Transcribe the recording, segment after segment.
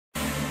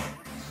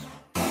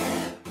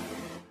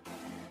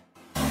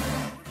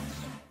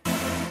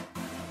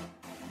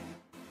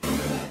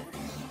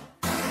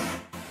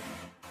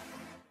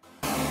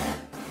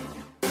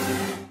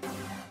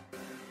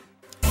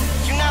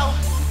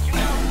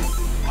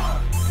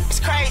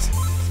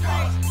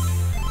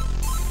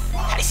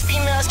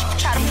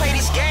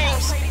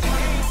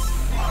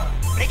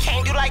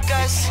like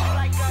us.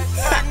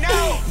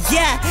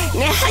 Yeah,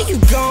 now how you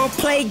gon'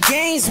 play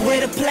games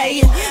with a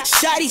player?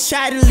 Shawty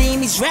tried to leave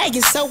me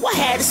dragging, so I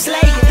had to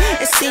slay you.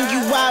 And seen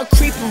you out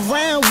creep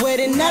around with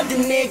another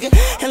nigga.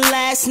 And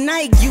last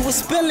night you was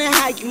spilling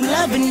how you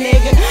love a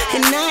nigga.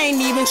 And I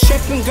ain't even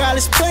tripping, girl,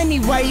 it's plenty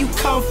where you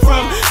come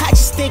from. I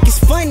just think it's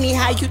funny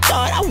how you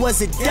thought I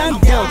was a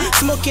dum-dum.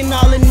 Smoking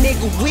all the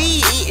nigga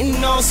weed,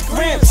 eating on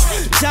scrimps.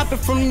 Jumping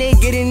from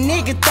nigga to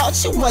nigga, thought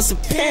you was a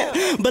pimp.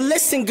 But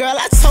listen, girl,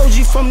 I told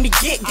you from the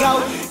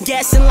get-go,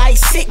 gassing like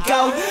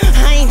sicko.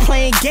 I ain't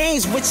playing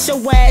games with your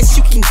ass,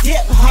 you can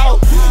dip, ho.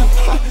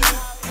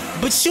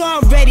 But you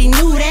already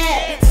knew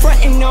that.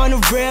 Frontin' on a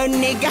real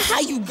nigga, how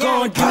you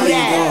gon' do that? How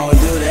you gon'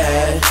 do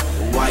that?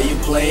 Why you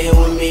playing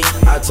with me?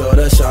 I told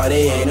her,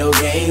 shawty, ain't no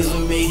games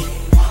with me.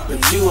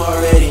 But you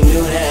already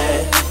knew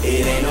that.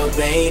 It ain't no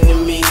thing to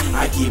me.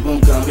 I keep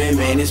them coming,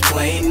 man, it's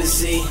plain to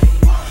see.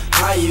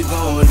 How you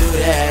gon' do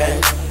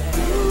that?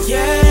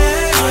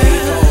 Yeah. How you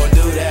gon'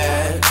 do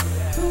that?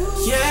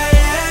 Yeah.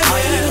 How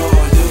you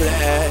gon' do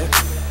that?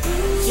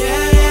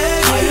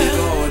 Yeah. How you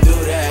gon' do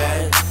that?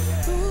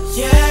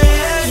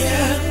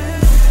 Yeah.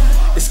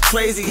 It's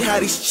crazy how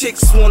these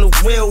chicks want a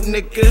real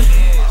nigga,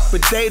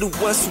 but they the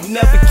ones who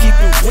never keep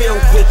it real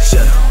with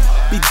ya.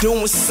 Be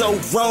doing so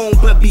wrong,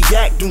 but be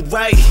acting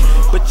right.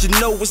 But you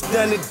know what's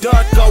done in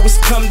dark always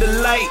come to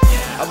light.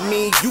 I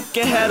mean, you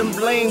can have them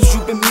lames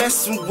you been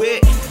messing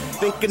with.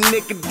 Think a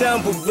nigga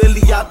dumb, but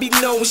really I be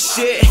knowing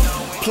shit.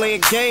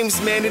 Playing games,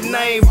 man, and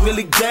I ain't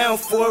really down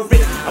for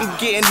it. I'm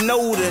getting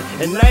older,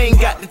 and I ain't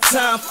got the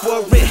time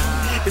for it.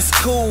 It's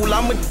cool,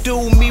 I'ma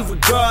do me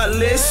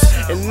regardless.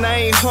 And I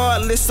ain't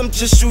heartless, I'm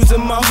just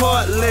using my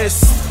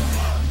heartless.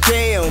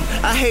 Damn,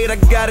 I hate I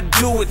gotta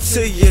do it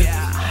to you.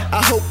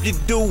 I hope you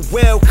do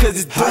well, cause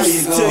it's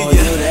deuces to you. How you gon'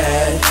 do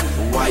that?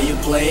 Why you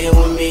playing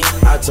with me?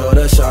 I told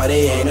her,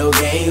 shawty, ain't no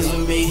games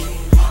with me.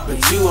 But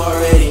you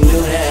already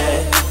knew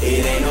that.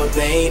 It ain't no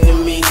thing to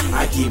me.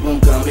 I keep them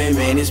coming,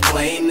 man, it's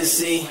plain to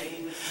see.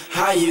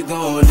 How you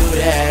gon' do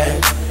that?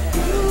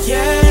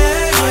 Yeah.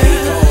 How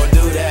you gon'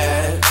 do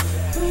that?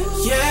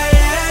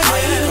 Yeah. How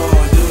you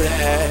gon' do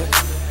that?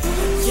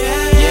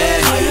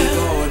 Yeah. How you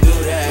gon' do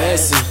that?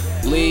 Listen,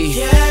 Lee,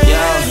 Yeah.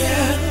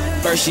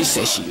 first she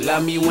said she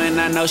love me when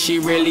I know she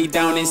really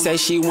don't, and say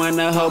she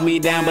wanna hold me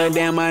down, but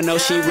damn I know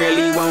she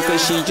really won't,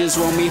 cause she just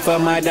want me for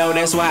my dough.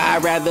 That's why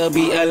I'd rather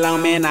be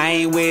alone, man, I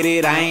ain't with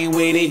it, I ain't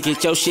with it.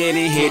 Get your shit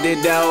and hit the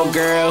door,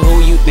 girl,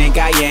 who you think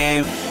I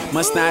am?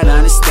 Must not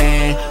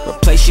understand,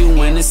 replace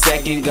you in a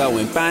second, go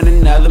and find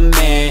another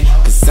man.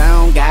 Cause I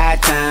don't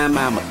got time,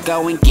 I'ma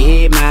go and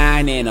get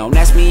mine. And don't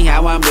ask me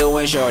how I'm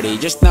doing, shorty,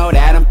 just know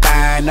that I'm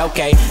fine.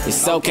 Okay,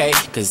 it's okay,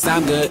 cause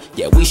I'm good,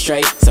 yeah we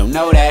straight, so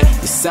know that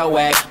it's so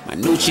whack. My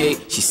new chick,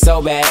 she's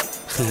so bad.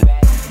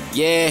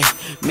 Yeah,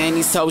 man,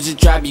 these hoes just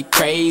drive you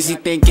crazy,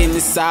 thinking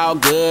it's all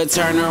good,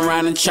 turn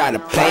around and try to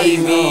play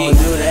me. How you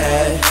gon' do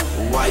that?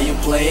 Why you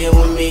playing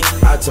with me?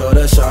 I told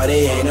her,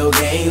 shawty, ain't no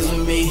games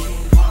with me.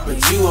 But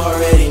you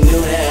already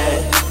knew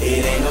that.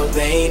 It ain't no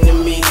thing to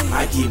me.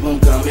 I keep them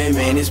coming,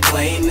 man, it's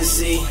plain to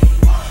see.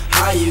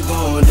 How you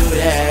gon' do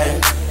that?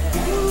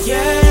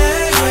 Yeah.